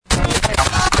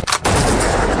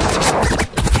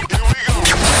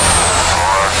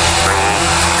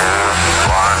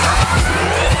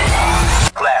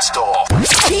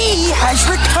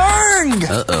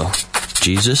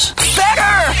Jesus?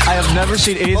 Better! I have never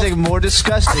seen anything more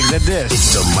disgusting than this.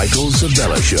 It's the Michael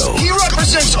Zavala Show. He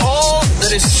represents all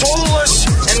that is soulless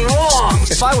and wrong.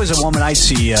 If I was a woman, I'd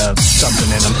see something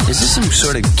in him. Is this some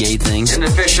sort of gay thing?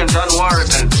 Inefficient,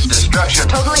 unwarranted destruction.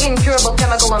 Totally incurable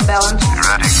chemical imbalance.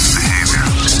 Erratic behavior.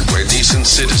 Where decent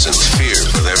citizens fear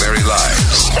for their very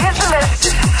lives. It is the most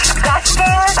disgusting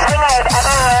thing I've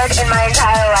ever heard in my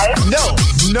entire life. No.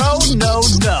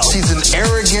 He's an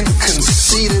arrogant,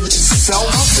 conceited,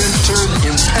 self-centered,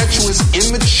 impetuous,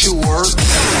 immature.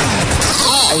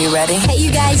 Are you ready? Hey,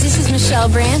 you guys, this is Michelle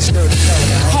Branch.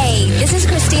 Hey, this is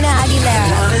Christina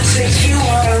Aguilera.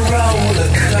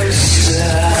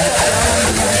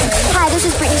 Hi, this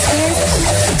is Britney Spears.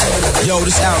 Yo,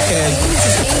 this Outkast.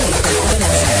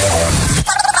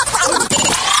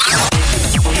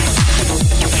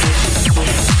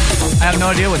 I have no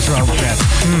idea what's wrong with that.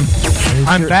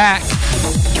 I'm back.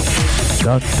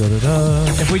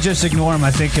 If we just ignore him,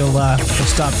 I think he'll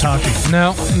stop talking.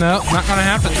 No, not gonna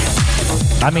happen.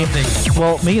 I mean,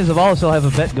 well, me and Zavala still have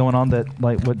a bet going on that,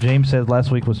 like, what James said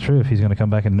last week was true if he's going to come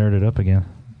back and nerd it up again.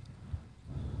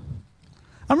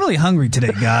 I'm really hungry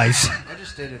today, guys. I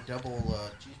just ate a double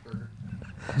cheeseburger.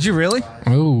 Did you really?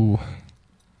 Ooh.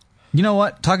 You know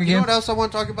what? Talk again. You know what else I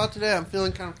want to talk about today? I'm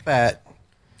feeling kind of fat.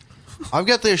 I've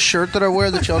got this shirt that I wear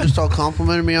that y'all just all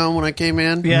complimented me on when I came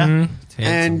in. Yeah. Mm-hmm.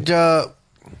 And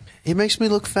it makes me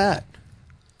look fat.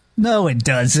 No, it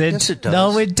doesn't. Yes, it does.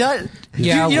 No, it doesn't.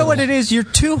 Yeah, you know what it is? You're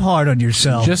too hard on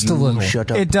yourself. Just a little.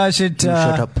 Shut up. It doesn't.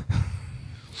 Shut up.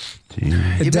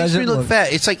 It makes me look look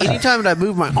fat. It's like anytime that I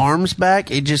move my arms back,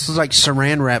 it just like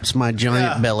saran wraps my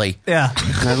giant belly. Yeah.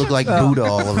 And I look like Buddha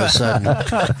all of a sudden.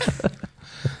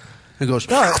 It goes.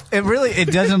 No,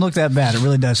 it doesn't look that bad. It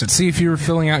really doesn't. See, if you were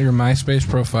filling out your MySpace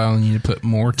profile and you put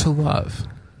more to love.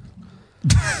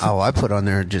 Oh, I put on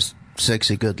there just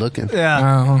sexy, good looking.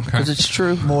 Yeah. Oh, okay. Because it's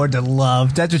true. More to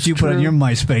love. That's what you put on your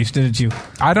MySpace, didn't you?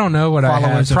 I don't know what I had.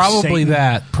 Followers of Probably Satan.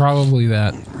 that. Probably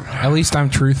that. At least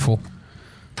I'm truthful.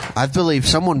 I believe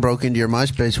someone broke into your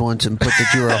MySpace once and put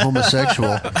that you were a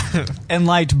homosexual. And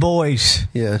liked boys.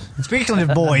 Yeah. Speaking of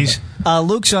boys,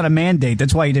 Luke's on a man date.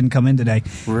 That's why he didn't come in today.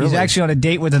 Really? He's actually on a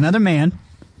date with another man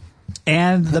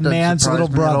and the doesn't man's surprise little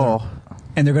me at brother. all.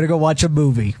 And they're going to go watch a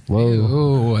movie.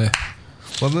 Whoa.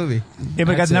 What movie?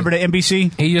 Anybody got the number to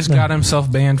NBC? He just got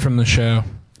himself banned from the show.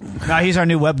 No, he's our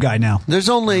new web guy now. There's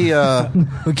only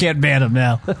We can't ban him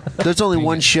now. there's only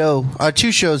one show,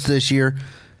 2 shows this year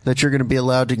that you're going to be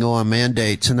allowed to go on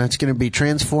mandates, and that's going to be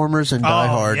Transformers and Die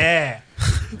Hard. Yeah.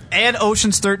 And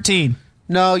Ocean's 13.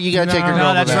 No, you got to take your girl. No,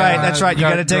 to that's that. right. That's right. You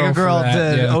got to take a girl for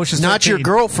that, to yeah. Ocean's 13. Not your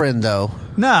girlfriend though.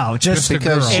 No, just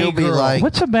because a she'll be girl. like,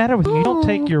 What's the matter with you? You don't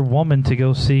take your woman to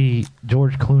go see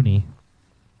George Clooney.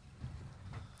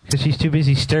 Because she's too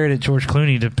busy staring at George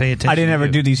Clooney to pay attention. I didn't to ever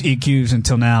you. do these EQs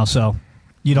until now, so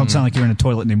you don't sound like you're in a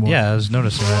toilet anymore. Yeah, I was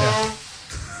noticing that.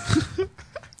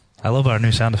 I love our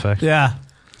new sound effect. Yeah.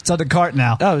 It's on the cart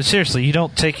now. Oh, seriously, you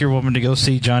don't take your woman to go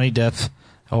see Johnny Depp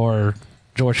or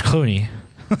George Clooney.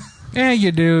 Yeah,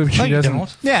 you do. If she No, you doesn't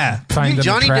don't. Yeah. find them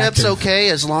Johnny attractive. Depp's okay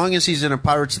as long as he's in a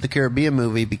Pirates of the Caribbean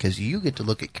movie because you get to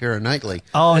look at Keira Knightley.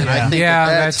 Oh, and yeah. I think Yeah,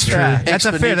 that's that's true. Yeah, that's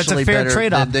a fair exponentially better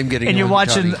trade-off. than them getting And you're on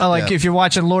watching, Johnny. if you're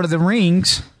watching Lord of the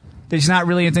Rings, there's not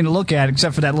really anything to look at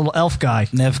except for that little elf guy.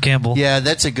 Nev Campbell. Yeah,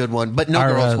 that's a good one. But no Or,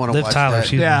 girls want to Liv watch Tyler, that.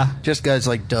 excuse me. Yeah. Just guys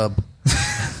like Dub.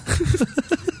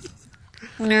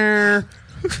 Nah.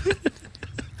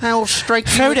 I'll strike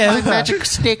you with my magic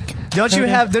stick. Don't you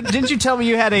have? Didn't you tell me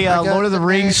you had a got Lord of the the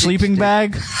Rings magic sleeping stick.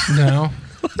 bag? No.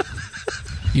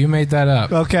 You made that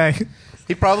up. Okay.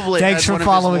 He probably Thanks had for one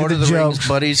following of his Lord the of the Rings jokes.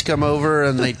 buddies come over,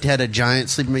 and they had a giant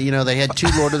sleeping. They had 2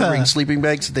 Lord of the Rings sleeping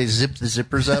bags. So they zipped the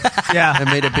zippers up. Yeah. And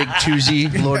made a big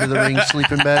 2Z Lord of the Rings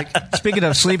sleeping bag. Speaking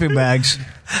of sleeping bags,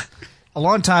 a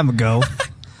long time ago,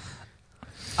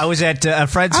 I was at a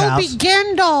friend's house.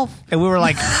 Gandalf. And we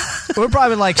were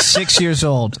probably like 6 years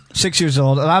old. 6 years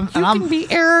old. And I'm be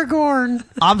Aragorn.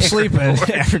 I'm sleeping.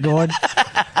 Aragorn.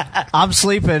 I'm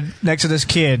sleeping next to this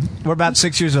kid. We're about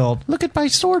 6 years old. Look at my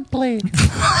sword blade.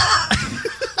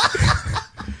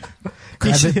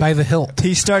 Grab it by the hilt.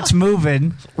 He starts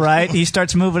moving, right? He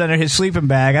starts moving under his sleeping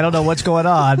bag. I don't know what's going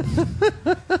on.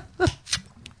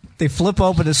 They flip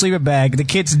open the sleeping bag. The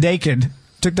kid's naked.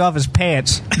 Took off his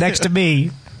pants next to me.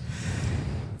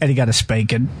 And he got a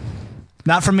spanking.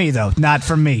 Not for me, though. Not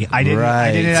for me. I didn't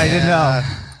know.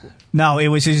 No, it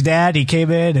was his dad. He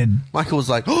came in and... Michael was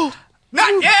like, oh,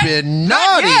 Not yet! been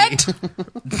Not naughty.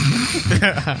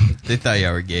 They thought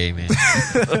y'all were gay, man.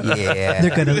 Yeah.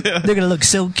 They're gonna look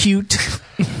so cute.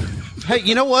 Hey,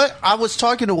 you know what? I was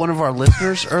talking to one of our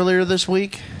listeners earlier this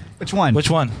week. Which one? Which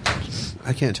one?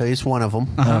 I can't tell you. It's one of them.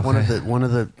 One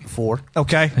of the four.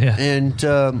 Okay. Yeah.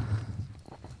 And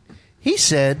he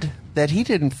said that he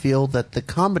didn't feel that the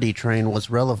comedy train was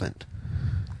relevant.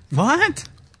 What?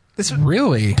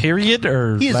 Really? Period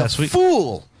or He is last a week?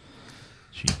 fool.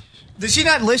 Does he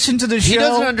not listen to the show? He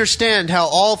doesn't understand how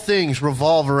all things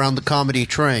revolve around the comedy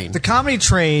train. The comedy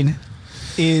train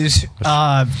is...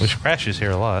 Which crashes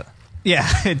here a lot. Yeah,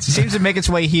 it seems to make its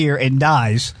way here and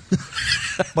dies.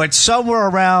 But somewhere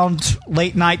around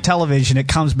late night television, it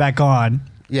comes back on.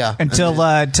 Yeah. Until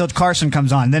Carson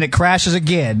comes on. Then it crashes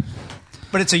again.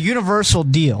 But it's a universal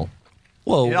deal.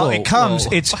 It comes.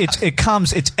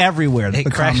 It's everywhere. It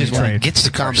the crashes comedy when train. it gets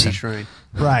to comedy Carson. train.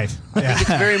 Right. I Yeah. think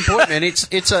it's very important, and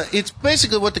it's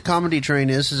basically what the comedy train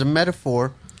is a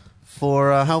metaphor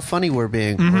for how funny we're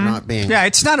being or not being. Yeah,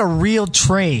 it's not a real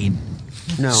train,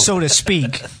 No. so to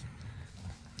speak.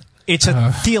 It's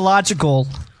a theological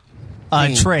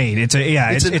train. It's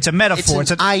a metaphor.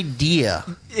 It's an idea.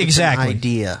 Exactly. It's an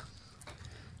idea.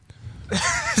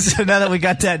 So now that we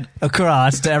got that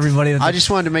across to everybody, I just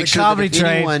wanted to make sure that if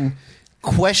anyone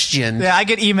questioned. Yeah, I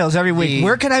get emails every week.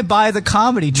 Where can I buy the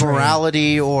comedy train?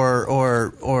 Morality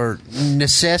or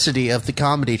necessity of the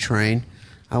comedy train.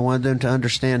 I wanted them to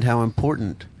understand how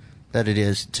important that it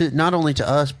is to not only to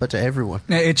us but to everyone.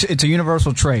 It's a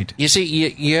universal trait. You see,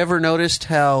 you ever noticed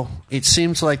how it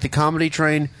seems like the comedy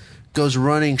train goes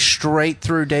running straight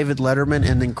through David Letterman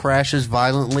and then crashes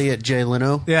violently at Jay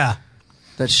Leno? Yeah.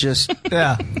 That's just...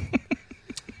 Yeah.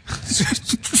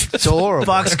 It's horrible.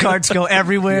 Box carts go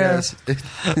everywhere. Yes.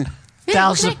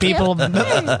 Thousands of people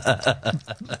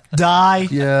die.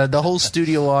 Yeah, the whole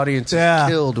studio audience is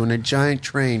killed when a giant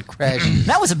train crashes.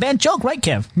 That was a bad joke, right,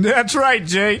 Kev? That's right,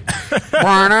 Jay.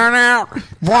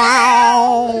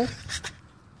 Wow.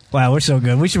 Wow, we're so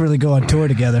good. We should really go on tour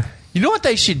together. You know what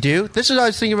they should do? This is I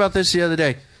was thinking about this the other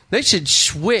day. They should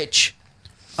switch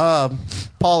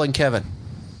Paul and Kevin.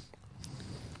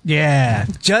 Yeah,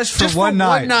 just for one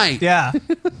night. One night. Yeah.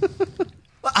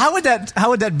 How would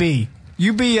that be?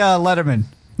 You be Letterman.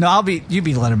 No, you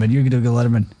be Letterman. You're gonna go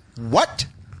Letterman. What?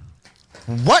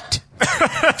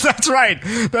 That's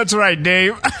right,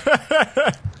 Dave.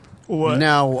 What?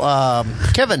 Now,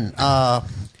 Kevin,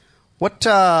 what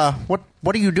are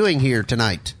you doing here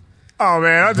tonight? Oh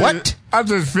man, I'm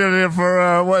just filling in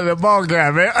for the ball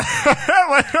guy, man.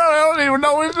 I don't even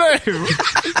know his name.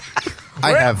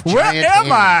 I have Where giant am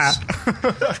hands.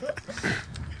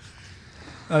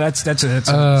 Oh, that's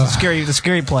a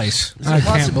scary place. I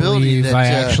can't believe I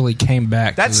actually came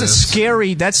back. That's to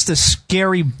the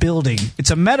scary building. It's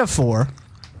a metaphor.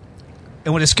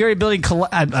 And when a scary building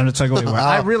I'm not talking anywhere.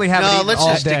 I really haven't eaten all day. No, let's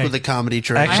just stick with the comedy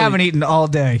train. I haven't eaten all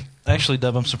day. Actually,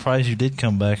 Dub, I'm surprised you did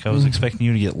come back. I was expecting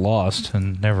you to get lost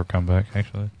and never come back,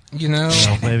 actually. You know,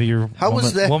 maybe your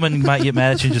woman might get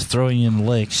mad at you just throwing you in the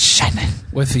lake.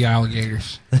 With the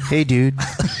alligators. Hey, dude.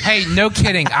 Hey, no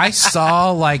kidding. I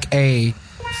saw like a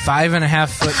 5.5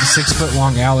 foot to 6 foot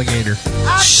long alligator.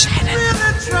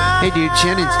 Hey, dude,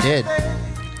 Shannon's dead.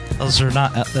 Those are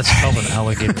not. That's called an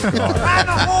alligator.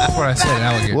 That's what I said,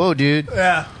 alligator. Whoa, dude.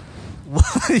 Yeah.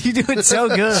 You're doing so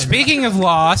good. Speaking of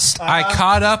Lost, I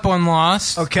caught up on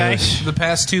Lost. Okay. The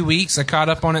past 2 weeks, I caught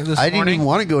up on it this morning. I didn't even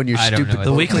want to go in your stupid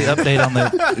The weekly update on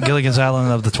the Gilligan's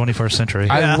Island of the 21st century.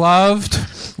 I loved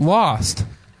Lost.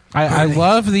 I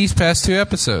love these past 2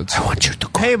 episodes. I want you to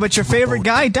go. Hey, but your favorite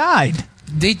guy died.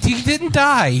 He didn't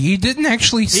die. You didn't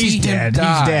actually see him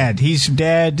die. He's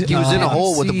dead. He was in a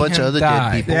hole with a bunch of other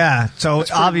dead people. Yeah, so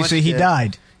obviously he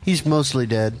died. He's mostly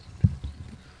dead.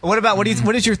 What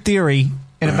is your theory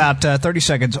in about 30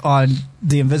 seconds on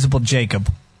the invisible Jacob?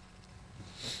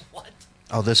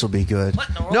 Oh, this will be good.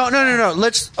 No.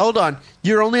 Let's hold on.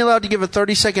 You're only allowed to give a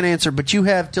 30-second answer, but you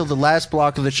have till the last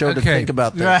block of the show to think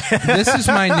about this. This is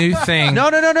my new thing. No.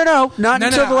 Not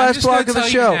until the last block of the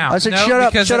show. I said,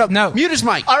 shut up. No. Mute his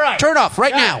mic. All right. Turn it off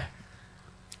right now.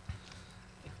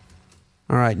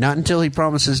 All right. Not until he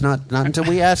promises. Not until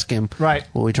we ask him. Right.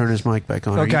 Will we turn his mic back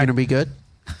on? Are you going to be good?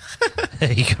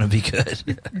 You're gonna be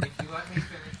good.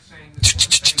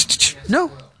 No,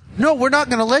 we're not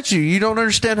going to let you. You don't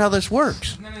understand how this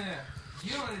works. No.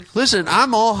 Listen,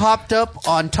 I'm all hopped up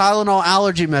on Tylenol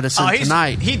allergy medicine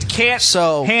tonight. He can't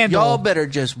So handle. y'all better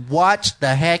just watch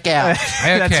the heck out.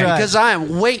 That's right. Because I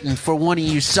am waiting for one of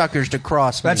you suckers to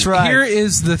cross me. That's right. Here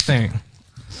is the thing.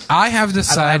 I have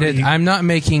decided I'm not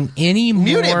making any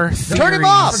Mute more him. theories. Turn him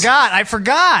off. I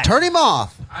forgot. Turn him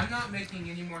off. I'm not making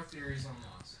any more theories on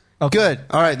Lost. Okay. Good.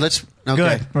 All right, let's... Okay.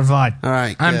 Good. We're fine. All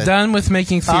right, I'm good. done with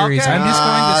making theories. Okay. I'm just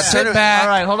going to sit back. All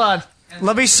right, hold on.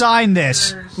 Let me sign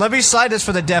this. Let me sign this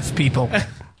for the deaf people.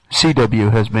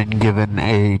 CW has been given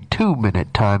a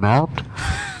 2-minute timeout.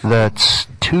 That's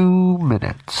 2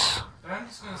 minutes. I'm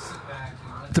just going to sit back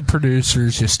and let the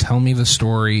producers just tell me the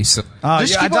story. So. I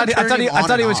thought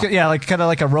he was like kind of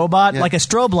like a robot, like a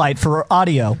strobe light for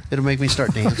audio. It'll make me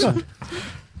start dancing.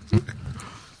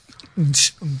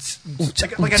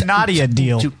 like a Nadia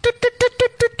deal.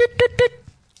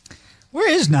 Where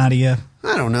is Nadia?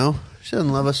 I don't know. She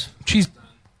doesn't love us. She's...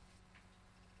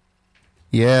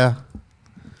 Yeah.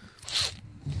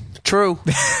 True.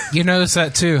 You notice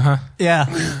that too, huh? Yeah.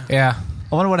 Yeah.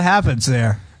 I wonder what happens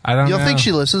there. I don't know. You don't think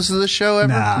she listens to this show ever?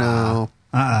 Nah.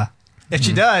 No. If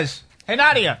she does. Hey,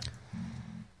 Nadia.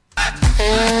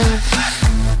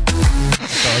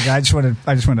 Sorry, I just wanted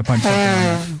to punch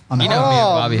something on the You know, me and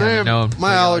Bobby haven't known.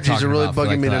 My allergies are really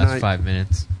bugging me tonight. 5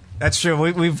 minutes. That's true.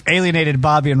 We've alienated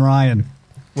Bobby and Ryan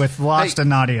with Lost and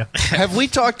Nadia. Have we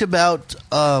talked about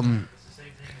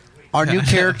our new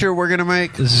character we're going to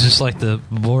make? This is just like the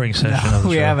boring session of the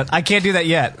we show. haven't. I can't do that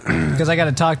yet because I got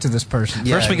to talk to this person.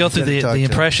 First, we go through the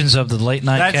impressions of the late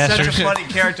night That's casters. such a funny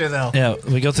character, though. Yeah,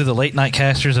 we go through the late night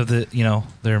casters of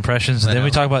their impressions. And then we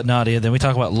talk about Nadia. Then we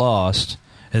talk about Lost.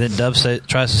 And then Dub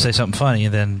tries to say something funny,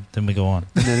 and then we go on.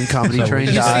 And then Comedy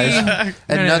Train dies,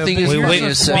 and nothing is going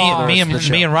to say. Me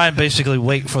and Ryan basically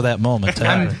wait for that moment to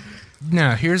happen.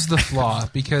 No, here's the flaw,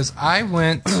 because I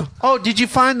went... Oh, did you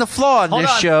find the flaw in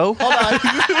this show? Hold on.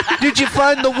 Did you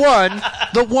find the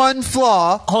one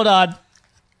flaw? Hold on.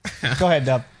 Go ahead,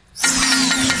 Dub.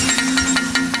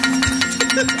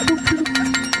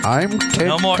 I'm Ted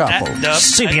No more Koppel. Dub.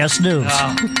 CBS News.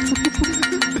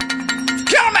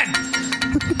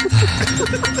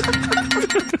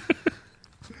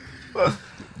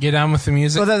 Get on with the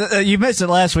music. Well, you missed it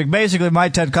last week. Basically, my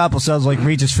Ted Koppel sounds like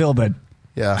Regis Philbin.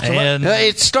 Yeah. And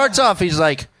It starts off, he's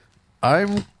like,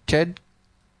 I'm Ted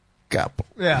Koppel.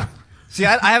 Yeah. See,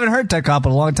 I haven't heard Ted Koppel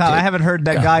in a long time. I haven't heard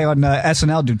that guy on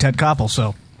SNL do Ted Koppel,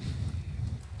 so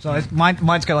mine's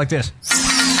kind of like this.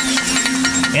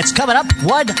 It's coming up,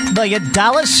 $1 million,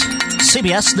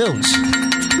 CBS News.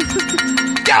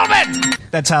 Gentlemen!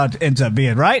 That's how it ends up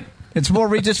being, right? It's more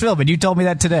Regis Philbin. You told me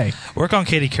that today. work on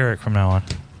Katie Couric from now on.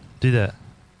 Do that.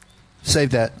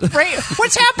 Save that.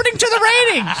 What's happening to the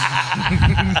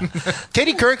ratings?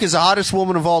 Katie Couric is the hottest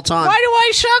woman of all time. Why do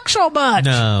I suck so much?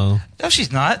 No. No,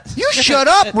 she's not. You shut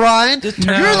up, Ryan.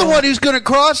 No. You're the one who's going to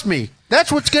cross me. That's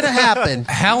what's going to happen.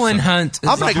 Helen Hunt is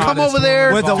I'm going to the come hottest over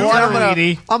there woman of with all a time. water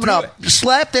lady. I'm going to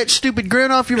slap that stupid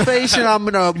grin off your face, and I'm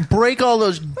going to break all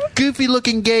those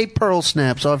goofy-looking gay pearl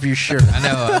snaps off your shirt. I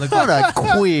know. I look What a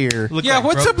queer. Yeah,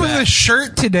 what's up with this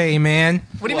shirt today, man?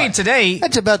 What do you mean today?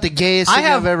 That's about the gayest thing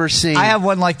I've ever seen. I have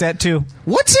one like that, too.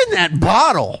 What's in that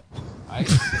bottle?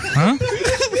 Huh?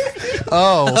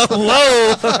 Oh.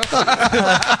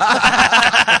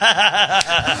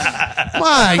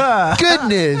 My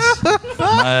goodness.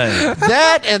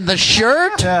 That and the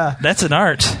shirt? Yeah. That's an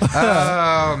art.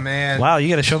 Oh, man. Wow, you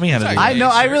got to show me how to do I that. know.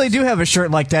 I really do have a shirt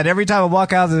like that. Every time I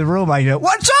walk out of the room, I go,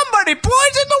 "What? Somebody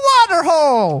poisoned the water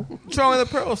hole." What's wrong with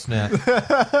the pearl snap?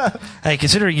 Hey,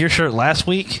 considering your shirt last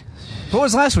week, What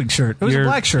was last week's shirt? It was a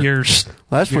black shirt.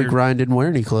 Last week, Ryan didn't wear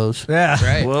any clothes. Yeah.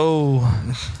 Right. Whoa.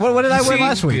 What did I wear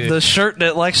last week? The shirt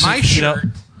that likes My you shirt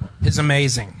know- is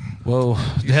amazing. Whoa.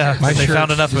 Yeah, My they shirt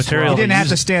found enough just material. You didn't have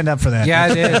use to stand up for that. Yeah,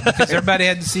 I did. Because everybody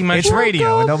had to see my It's shirt.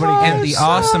 radio, and nobody And cares. the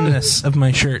awesomeness of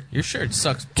my shirt. Your shirt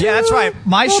sucks. Yeah, that's right.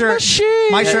 My shirt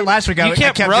last week. You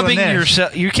kept rubbing doing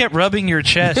this. You kept rubbing your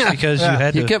chest because you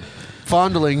had to. You kept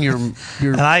fondling your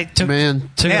and I took, man.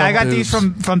 took Hey, it I off got boobs.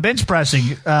 these from bench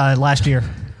pressing last year,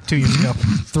 2 years ago,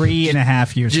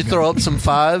 3.5 years Did you ago. throw up some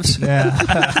fives? Yeah.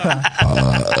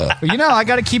 Well, I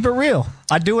got to keep it real.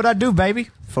 I do what I do, baby.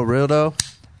 For real, though?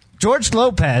 George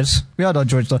Lopez. We all know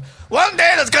George Lopez. One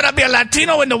day there's going to be a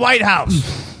Latino in the White House.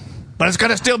 But it's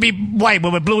going to still be white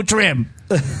with blue trim.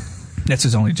 That's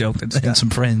his only joke. and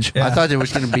some fringe. Yeah. I thought there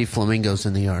was going to be flamingos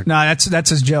in the yard. No, that's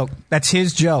his joke. That's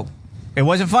his joke. It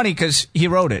wasn't funny because he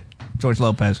wrote it, George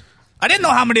Lopez. I didn't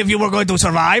know how many of you were going to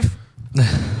survive.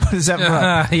 What is that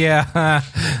from? Yeah,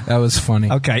 that was funny.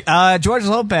 Okay. George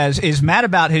Lopez is mad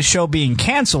about his show being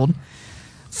canceled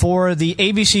for the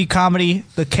ABC comedy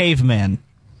The Caveman.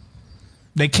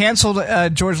 They canceled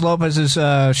George Lopez's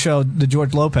show, the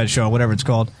George Lopez Show, whatever it's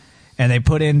called, and they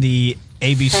put in the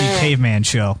ABC Caveman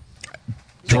Show.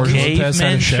 George Lopez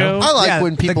had a show. I like Yeah,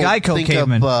 when the people Geico think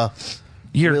caveman. of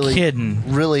You're really,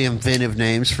 kidding. really inventive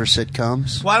names for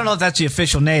sitcoms. Well, I don't know if that's the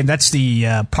official name. That's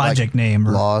the project Like name.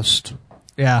 Or, Lost.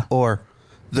 yeah. Or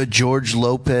The George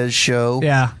Lopez Show.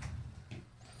 Yeah.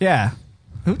 Yeah.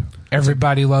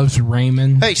 Everybody loves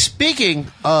Raymond. Hey, speaking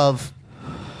of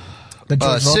The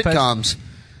George Lopez. sitcoms,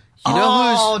 you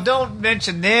know don't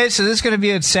mention this. Is this going to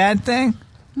be a sad thing?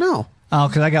 No. Oh,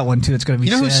 because I got one too. It's going to be.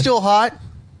 You know who's still hot?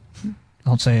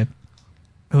 Don't say it.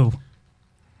 Who?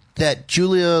 That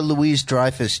Julia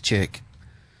Louis-Dreyfus chick.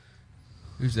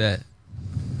 Who's that?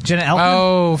 Jenna Elfman?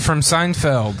 Oh, from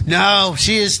Seinfeld. No,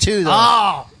 she is too, though.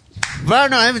 Oh! But I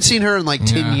don't know. I haven't seen her in like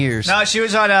 10 years. No, she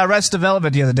was on Arrested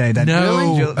Development the other day.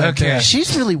 Okay.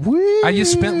 She's really weird. I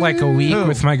just spent like a week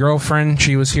with my girlfriend.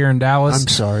 She was here in Dallas. I'm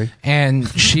sorry. And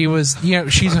she was,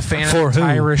 she's a fan of the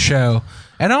Tyra show.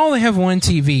 And I only have one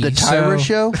TV. The Tyra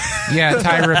show? Yeah,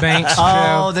 Tyra Banks show.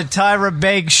 Oh, the Tyra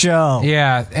Banks show.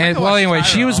 Yeah. And well, anyway,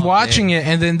 she was watching it,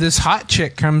 and then this hot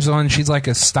chick comes on. She's like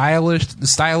a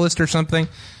stylist or something.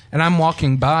 And I'm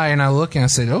walking by, and I look, and I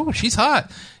said, "Oh, she's hot."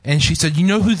 And she said, "You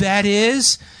know who that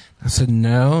is?" I said,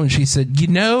 "No." And she said, "You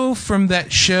know from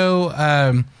that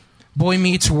show, Boy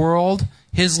Meets World,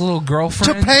 his little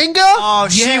girlfriend?" Topanga? Oh,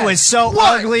 she was so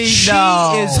ugly. She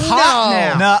no. is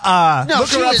hot now. No, Look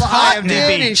she her up is on hot IMDb.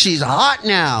 then, and she's hot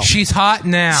now. She's hot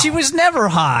now. She was never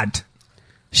hot.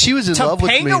 She was in love with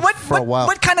me Topanga? for a while.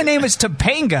 What kind of name is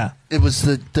Topanga? It was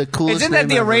the coolest Isn't that name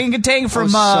the ever. orangutan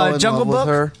from I was so in Jungle love with Book?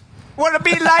 her. Wanna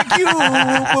be like you.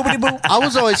 Boopity-boop. I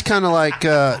was always kind of like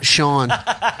Sean,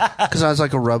 because I was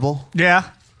like a rebel. Yeah.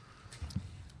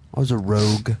 I was a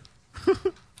rogue.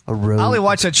 A rogue. I only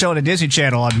watch that show on the Disney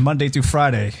Channel on Monday through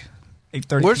Friday,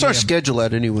 8:30 Where's our PM. schedule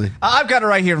at anyway? I've got it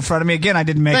right here in front of me. Again, I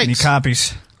didn't make any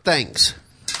copies. Thanks.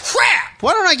 Crap!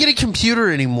 Why don't I get a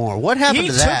computer anymore? What happened He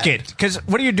to that? took it. Because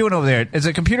what are you doing over there? Is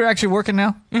the computer actually working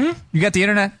now? Mm-hmm. You got the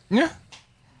internet? Yeah.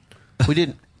 We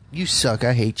didn't. You suck.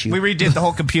 I hate you. We redid the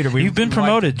whole computer. You've been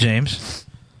promoted, James.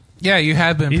 Yeah, you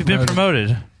have been. You've been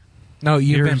promoted. No,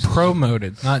 you've been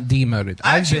promoted, not demoted.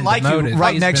 I I've actually been like you demoted.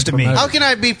 right He's next been to me. promoted. How can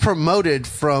I be promoted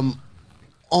from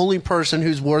only person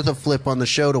who's worth a flip on the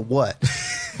show to what?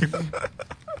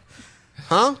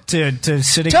 Huh? To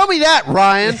sitting. Tell me that,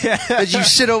 Ryan. As you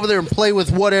sit over there and play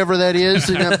with whatever that is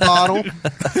in that bottle.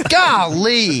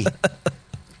 Golly.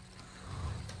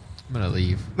 I'm going to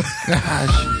leave. I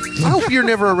hope you're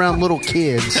never around little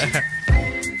kids.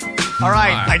 All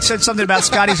right. I said something about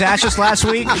Scotty's ashes last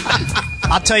week.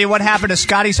 I'll tell you what happened to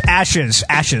Scotty's ashes.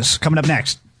 Ashes. Coming up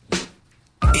next.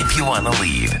 If you want to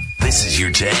leave, this is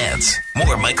your chance.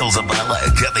 More Michael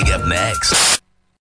Zavala coming up next.